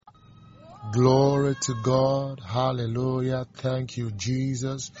Glory to God. Hallelujah. Thank you,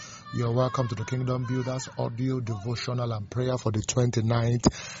 Jesus. You're welcome to the Kingdom Builders audio devotional and prayer for the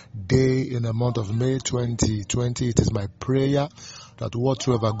 29th day in the month of May 2020. It is my prayer that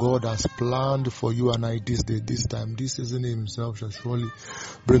whatsoever God has planned for you and I this day, this time, this season himself shall surely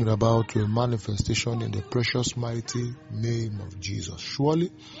bring about to a manifestation in the precious mighty name of Jesus.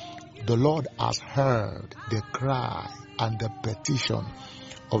 Surely the Lord has heard the cry and the petition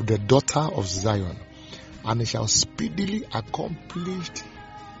of the daughter of Zion, and he shall speedily accomplish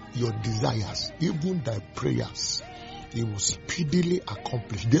your desires, even thy prayers. He will speedily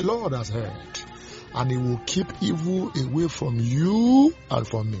accomplish. The Lord has heard, and he will keep evil away from you and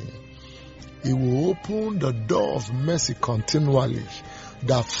from me. He will open the door of mercy continually,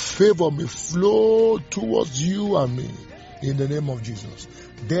 that favor may flow towards you and me, in the name of Jesus.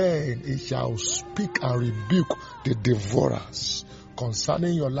 Then he shall speak and rebuke the devourers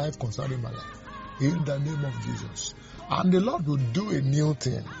concerning your life, concerning my life, in the name of Jesus. And the Lord will do a new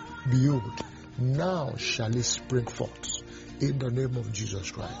thing. Behold, now shall it spring forth, in the name of Jesus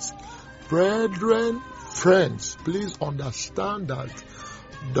Christ. Brethren, friends, please understand that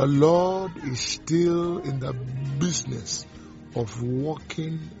the Lord is still in the business of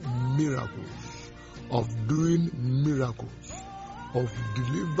working miracles, of doing miracles, of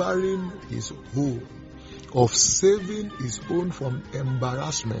delivering his own, of saving his own from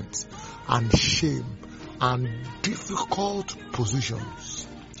embarrassment and shame and difficult positions.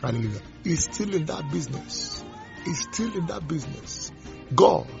 Hallelujah. He's still in that business. He's still in that business.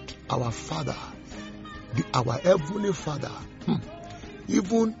 God, our Father, our Heavenly Father,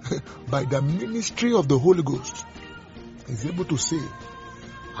 even by the ministry of the Holy Ghost, is able to save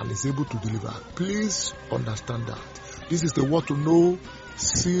and is able to deliver. Please understand that. This is the What to Know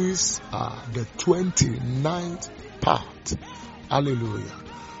series, the 29th part. Hallelujah.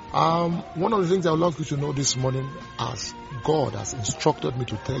 One of the things I would love you to know this morning, as God has instructed me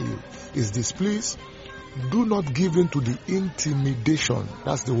to tell you, is this. Please do not give in to the intimidation.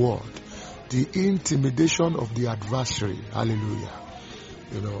 That's the word. The intimidation of the adversary. Hallelujah.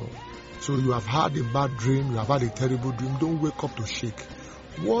 So you have had a bad dream, you have had a terrible dream. Don't wake up to shake.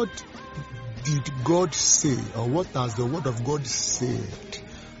 What did God say, or what has the word of God said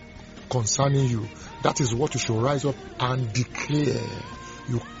concerning you? That is what you should rise up and declare.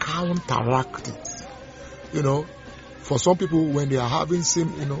 You counteract it. For some people, when they are having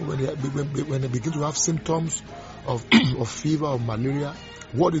when they begin to have symptoms of of fever or malaria,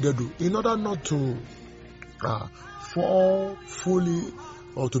 what do they do? In order not to fall fully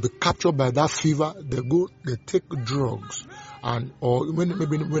or to be captured by that fever, they take drugs. Or when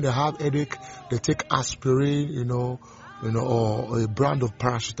they have headache, they take aspirin, or a brand of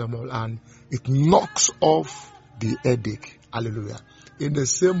paracetamol, and it knocks off the headache. Hallelujah. In the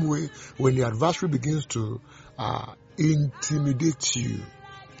same way, when the adversary begins to intimidate you,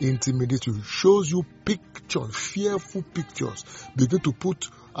 shows you pictures, fearful pictures, begin to put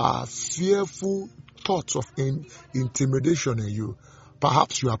fearful thoughts of intimidation in you.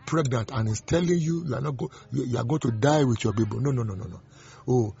 Perhaps you are pregnant and it's telling you you are going to die with your baby. No.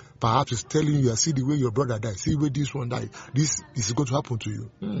 Oh, perhaps it's telling you, see the way your brother died, see the way this one died. This is going to happen to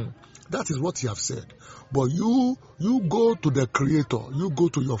you. That is what he has said. But you go to the Creator. You go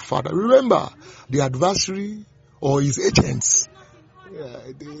to your Father. Remember, the adversary or his agents,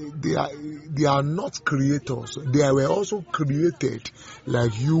 they are not creators. They were also created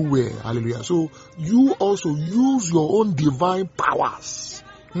like you were. Hallelujah. So you also use your own divine powers.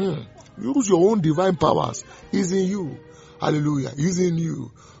 Use your own divine powers. He's in you. Hallelujah. He's in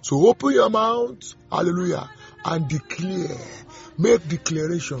you. So open your mouth. Hallelujah. And declare. Make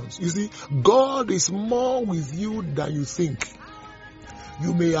declarations. You see, God is more with you than you think.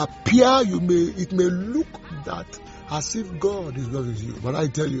 You may appear, it may look that as if God is not with you. But I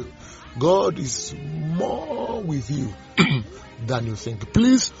tell you, God is more with you than you think.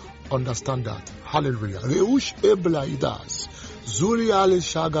 Please understand that. Hallelujah.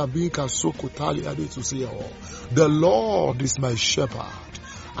 The Lord is my shepherd.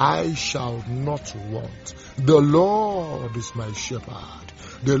 I shall not want. The Lord is my shepherd.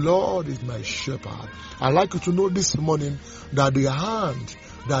 The Lord is my shepherd. I'd like you to know this morning that the hand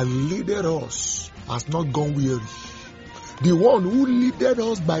that leaded us has not gone weary. The one who leaded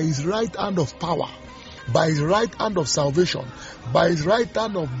us by his right hand of power, by his right hand of salvation, by his right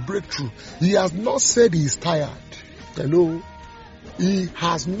hand of breakthrough, he has not said he is tired. Hello? He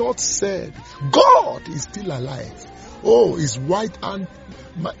has not said. God is still alive. Oh, his right hand.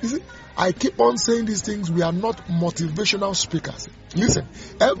 I keep on saying these things. We are not motivational speakers. Listen,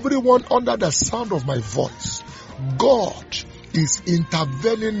 everyone under the sound of my voice, God is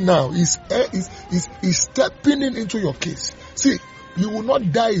intervening now. Is stepping into your case. See, you will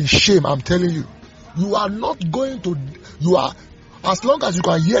not die in shame. I'm telling you. You are not going to. You are. As long as you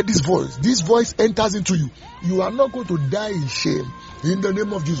can hear this voice enters into you. You are not going to die in shame. In the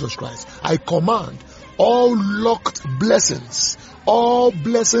name of Jesus Christ, I command all locked blessings, all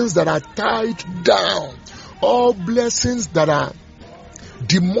blessings that are tied down, all blessings that are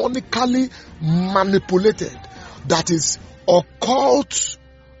demonically manipulated, that is occult,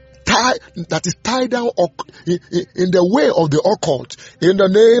 that is tied down in the way of the occult, in the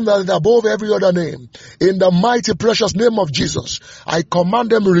name that is above every other name, in the mighty precious name of Jesus, I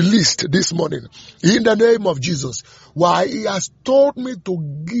command them released this morning, in the name of Jesus. Why? He has told me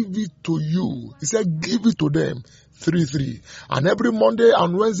to give it to you. He said, give it to them. 3-3. And every Monday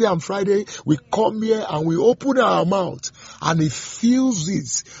and Wednesday and Friday, we come here and we open our mouth and He fills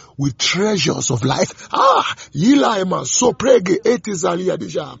it with treasures of life. You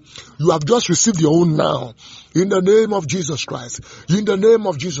have just received your own now. In the name of Jesus Christ. In the name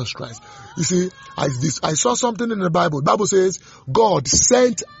of Jesus Christ. You see, I saw something in the Bible. The Bible says God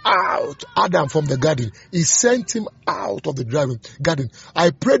sent out Adam from the garden. He sent him out of the garden.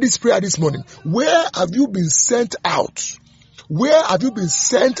 I pray this prayer this morning. Where have you been sent out? Where have you been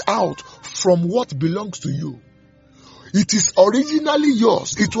sent out from what belongs to you? It is originally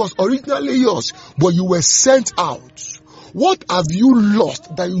yours. It was originally yours, but you were sent out. What have you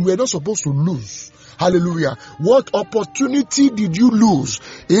lost that you were not supposed to lose? Hallelujah. What opportunity did you lose?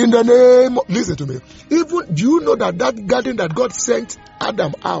 In the name, listen to me. Even, do you know that garden that God sent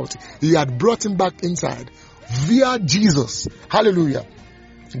Adam out, He had brought him back inside via Jesus. Hallelujah.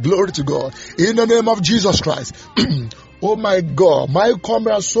 Glory to God. In the name of Jesus Christ. Oh my God, my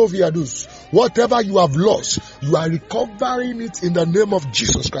comrade Soviadus, whatever you have lost, you are recovering it in the name of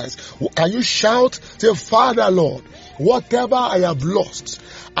Jesus Christ. Can you shout, say, Father Lord, whatever I have lost,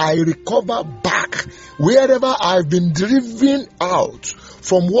 I recover back. Wherever I've been driven out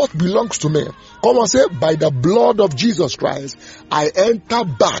from what belongs to me. Come on, say, by the blood of Jesus Christ, I enter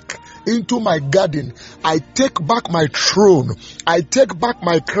back into my garden. I take back my throne. I take back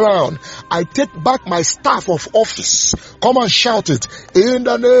my crown. I take back my staff of office. Come and shout it in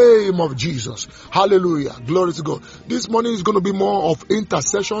the name of Jesus. Hallelujah. Glory to God. This morning is going to be more of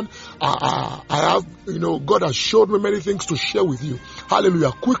intercession. I have, God has showed me many things to share with you.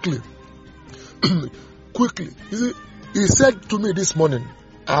 Hallelujah. Quickly. Quickly. You see, He said to me this morning,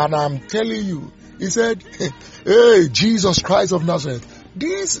 and I'm telling you, He said, hey, Jesus Christ of Nazareth,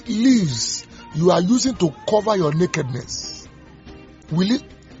 these leaves you are using to cover your nakedness,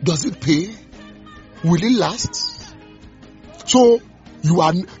 does it pay? Will it last? So you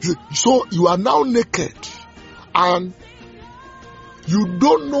are now naked and you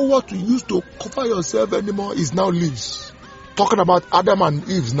don't know what to use to cover yourself anymore. Is now leaves. Talking about Adam and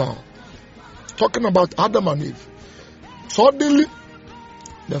Eve now. Talking about Adam and Eve. Suddenly,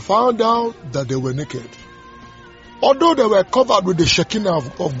 they found out that they were naked. Although they were covered with the Shekinah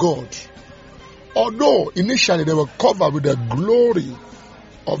of God. Although initially they were covered with the glory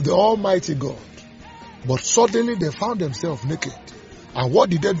of the Almighty God. But suddenly they found themselves naked. And what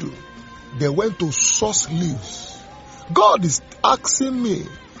did they do? They went to source leaves. God is asking me,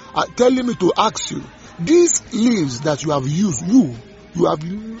 telling me to ask you, these leaves that you have used, you have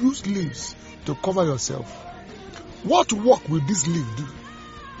used leaves to cover yourself. What work will this leaf do?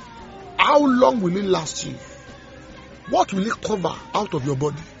 How long will it last you? What will it cover out of your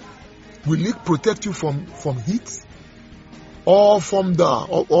body? Will it protect you from heat? Or from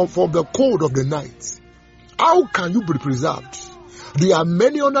the cold of the night? How can you be preserved? There are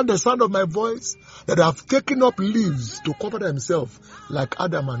many under the sound of my voice that have taken up leaves to cover themselves like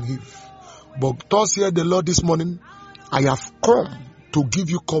Adam and Eve. But thus here the Lord this morning, I have come to give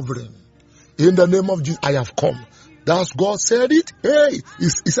you covering. In the name of Jesus, I have come. That's God said it. Hey, he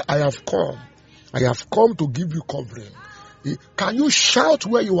said, I have come. I have come to give you covering. Can you shout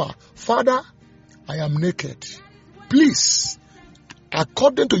where you are? Father, I am naked. Please,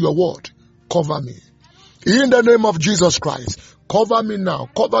 according to your word, cover me. In the name of Jesus Christ, cover me now.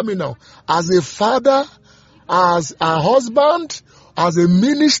 Cover me now. As a father, as a husband, as a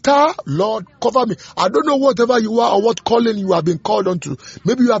minister, Lord, cover me. I don't know whatever you are or what calling you have been called unto.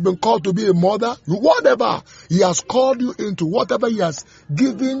 Maybe you have been called to be a mother. Whatever He has called you into, whatever He has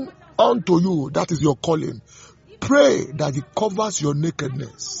given unto you, that is your calling. Pray that He covers your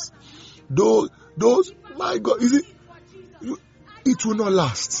nakedness. Those, my God, is it? It will not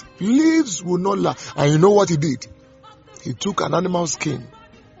last. Leaves will not last. And you know what He did? He took an animal skin.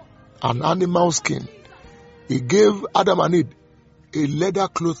 An animal skin. He gave Adam and Eve a leather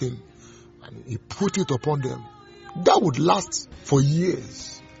clothing. And He put it upon them. that would last for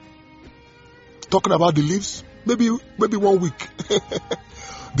years. Talking about the leaves, maybe 1 week.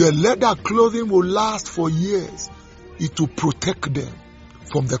 The leather clothing will last for years. It will protect them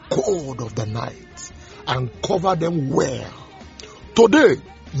from the cold of the night and cover them well. Today,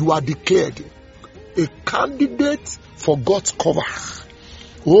 you are declared a candidate for God's cover.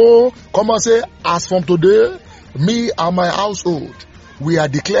 Oh, come and say, as from today, me and my household, we are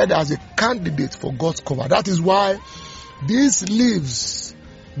declared as a candidate for God's cover. That is why these leaves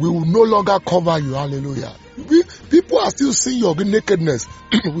will no longer cover you. Hallelujah. People are still seeing your nakedness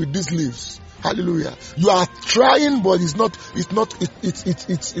with these leaves. Hallelujah. You are trying, but it's not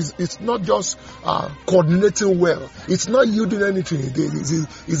just coordinating well. It's not yielding anything.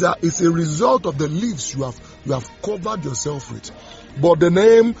 It's a result of the leaves you have covered yourself with. But in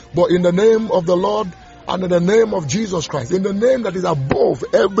the name of the Lord and in the name of Jesus Christ, in the name that is above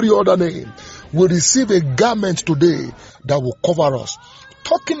every other name, we receive a garment today that will cover us.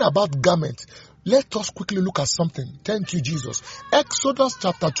 Talking about garment, let us quickly look at something. Thank you, Jesus. Exodus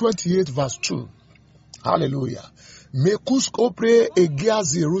chapter 28 verse 2. Hallelujah.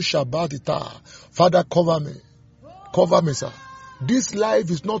 Father, cover me. Cover me, sir. This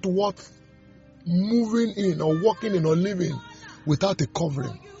life is not worth moving in or walking in or living without a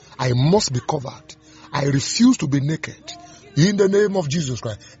covering. I must be covered. I refuse to be naked. In the name of Jesus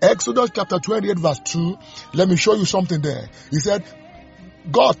Christ. Exodus chapter 28 verse 2. Let me show you something there. He said,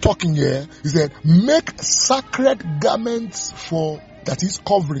 God talking here, he said, make sacred garments for, that is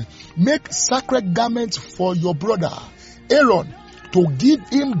covering. Make sacred garments for your brother Aaron to give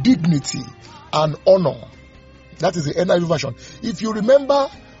him dignity and honor. That is the NIV version. If you remember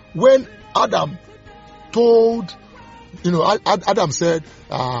when Adam told, Adam said,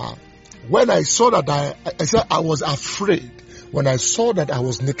 when I saw that I was afraid when I saw that I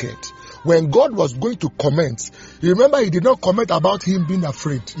was naked. When God was going to comment, remember he did not comment about him being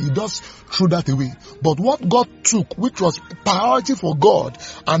afraid. He just threw that away. But what God took, which was priority for God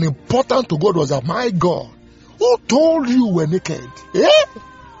and important to God, was that, my God, who told you were naked?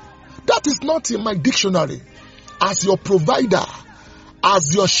 That is not in my dictionary. As your provider,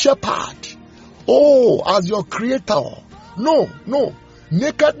 as your shepherd, as your creator. No.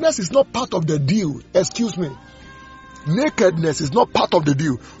 Nakedness is not part of the deal. Excuse me. Nakedness is not part of the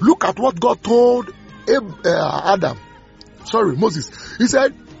deal. Look at what God told Moses. He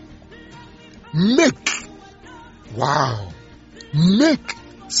said, make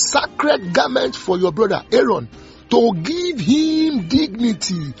sacred garments for your brother Aaron to give him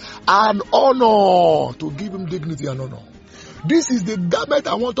dignity and honor. To give him dignity and honor. This is the garment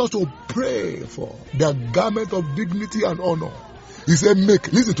I want us to pray for. The garment of dignity and honor. He said,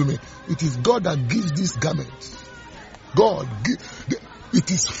 make. Listen to me. It is God that gives these garments. God,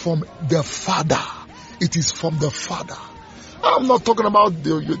 it is from the Father. It is from the Father. I'm not talking about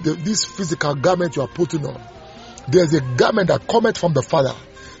this physical garment you are putting on. There's a garment that cometh from the Father.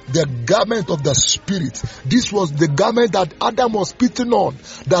 The garment of the Spirit. This was the garment that Adam was putting on.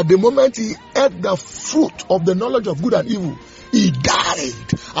 That the moment he ate the fruit of the knowledge of good and evil, he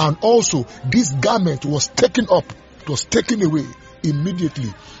died. And also, this garment was taken up. It was taken away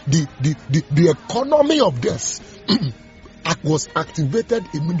immediately. The economy of death was activated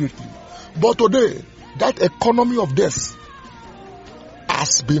immediately. But today, that economy of death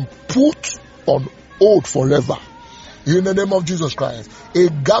has been put on hold forever. In the name of Jesus Christ, a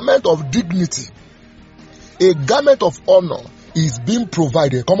garment of dignity, a garment of honor is being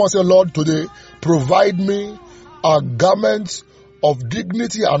provided. Come on, say, Lord, today, provide me a garment of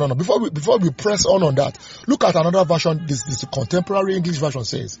dignity and honor. Before we press on that, look at another version. This contemporary English version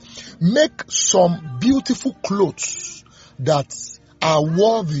says, make some beautiful clothes that are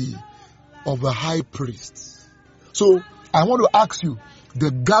worthy of a high priest. So I want to ask you,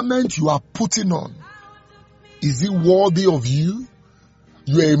 the garment you are putting on, is it worthy of you?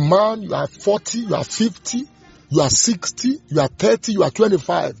 You are a man, you are 40, you are 50, you are 60, you are 30, you are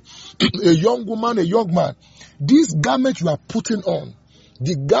 25. A young woman, a young man. This garment you are putting on,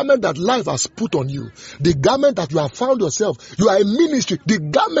 the garment that life has put on you, the garment that you have found yourself, you are in ministry, the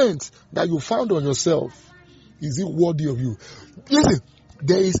garment that you found on yourself, is it worthy of you? Listen,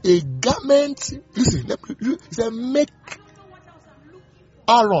 there is a garment, it said, make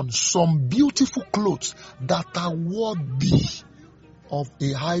Aaron some beautiful clothes that are worthy of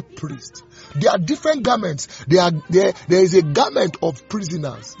a high priest. There are different garments. There is a garment of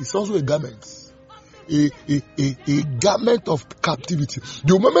prisoners. It's also a garment. A garment of captivity.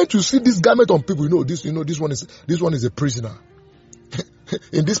 The moment you see this garment on people, this one is a prisoner.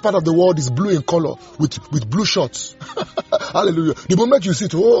 In this part of the world, is blue in color with blue shorts. Hallelujah. The moment you see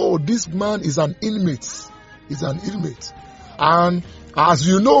it, this man is an inmate. is an inmate. And as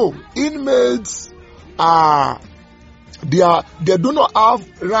you know, inmates they do not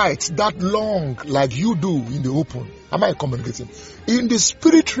have rights that long like you do in the open. Am I communicating? In the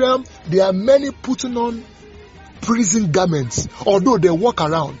spirit realm, there are many putting on prison garments, although they walk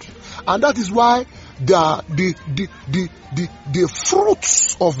around. And that is why the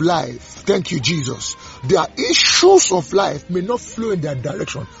fruits of life, thank you Jesus, their issues of life may not flow in their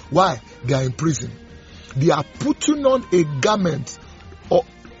direction. Why? They are in prison. They are putting on a garment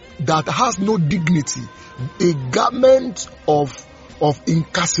that has no dignity, a garment of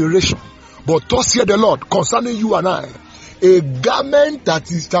incarceration. But thus saith the Lord concerning you and I, a garment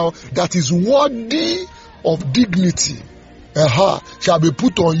that is worthy of dignity shall be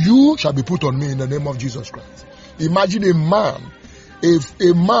put on you, shall be put on me in the name of Jesus Christ. Imagine a man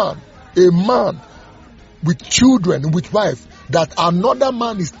with children, with wife, that another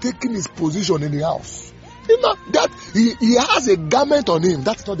man is taking his position in the house. You know, that he has a garment on him.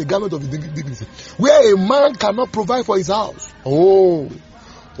 That's not the garment of dignity. Where a man cannot provide for his house. Oh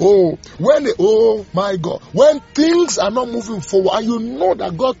my God. When things are not moving forward, and you know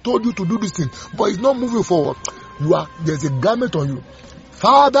that God told you to do this thing, but it's not moving forward, there's a garment on you.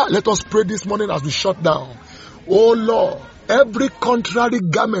 Father, let us pray this morning as we shut down. Oh Lord, every contrary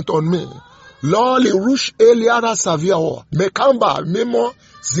garment on me, Lord, Rush Eliara Savia, Mekamba, Memo,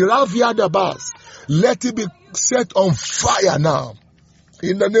 Ziravia Dabas, let it be set on fire now.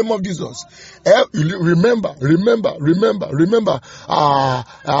 In the name of Jesus. Remember,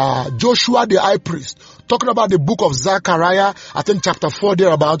 Joshua the high priest, talking about the book of Zechariah, I think chapter 4 there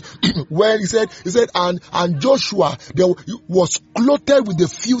about, when he said, and Joshua was clothed with the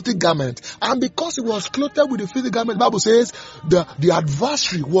filthy garment. And because he was clothed with the filthy garment, the Bible says, the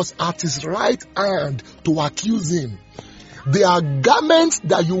adversary was at his right hand to accuse him. There are garments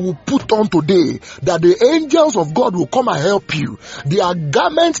that you will put on today, that the angels of God will come and help you. There are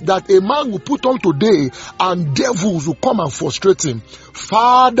garments that a man will put on today, and devils will come and frustrate him.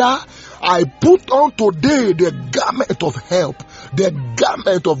 Father, I put on today the garment of help, the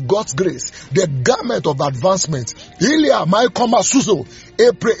garment of God's grace, the garment of advancement. Ilia mai koma suzo,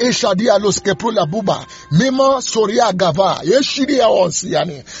 epre eshadia los keprula buba, mima soria gava, yeshidia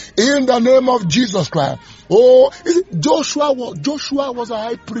onsiani. In the name of Jesus Christ. Oh, Joshua was a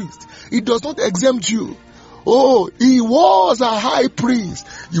high priest. It does not exempt you. Oh, he was a high priest.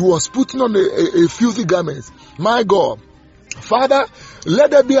 He was putting on a filthy garment. My God. Father,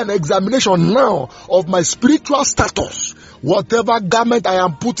 let there be an examination now of my spiritual status. Whatever garment I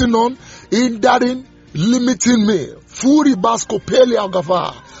am putting on, hindering, limiting me. Furi basko pele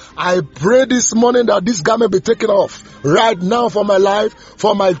agava. I pray this morning that this garment be taken off right now for my life,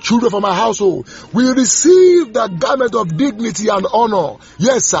 for my children, for my household. We receive the garment of dignity and honor.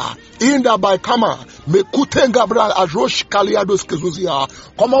 Yes, sir. In the Baikama.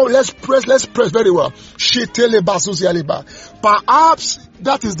 Come on, let's press very well. Perhaps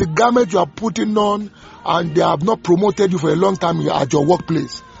that is the garment you are putting on, and they have not promoted you for a long time at your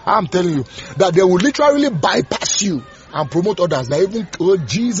workplace. I'm telling you that they will literally bypass you and promote others. That even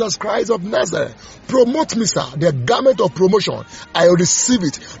Jesus Christ of Nazareth, promote me, sir. The garment of promotion, I receive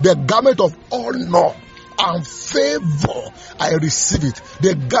it. The garment of honor and favor, I receive it.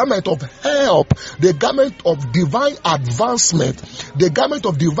 The garment of help, the garment of divine advancement, the garment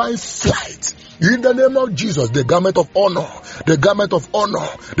of divine flight. In the name of Jesus, the garment of honor, the garment of honor,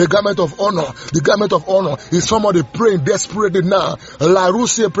 the garment of honor, the garment of honor. Is somebody praying desperately now? La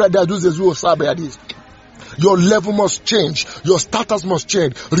Russe preda duzezu sabe. Your level must change. Your status must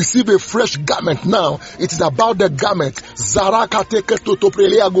change. Receive a fresh garment now. It is about the garment. Zaraka teke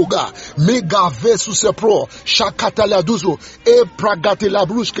totoprelea goga. Mega vesu sepro. Shakatala duzo. E pragatila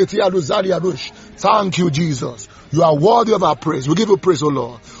brush ketia luzaria rush. Thank you, Jesus. You are worthy of our praise. We give you praise, O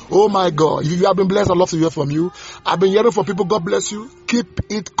Lord. Oh my God. If you have been blessed, I'd love to hear from you. I've been hearing from people. God bless you. Keep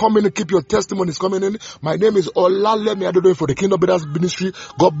it coming. Keep your testimonies coming in. My name is Olalemi Adedoyin for the Kingdom Builders Ministry.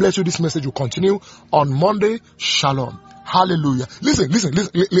 God bless you. This message will continue on Monday. Shalom. Hallelujah. Listen.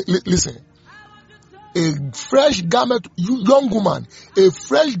 A fresh garment, you young woman, a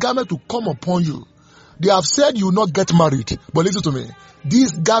fresh garment will come upon you. They have said you will not get married. But listen to me.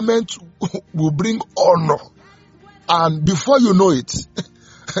 This garment will bring honor. And before you know it,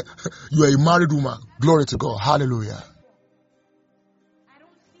 you are a married woman. Glory to God. Hallelujah.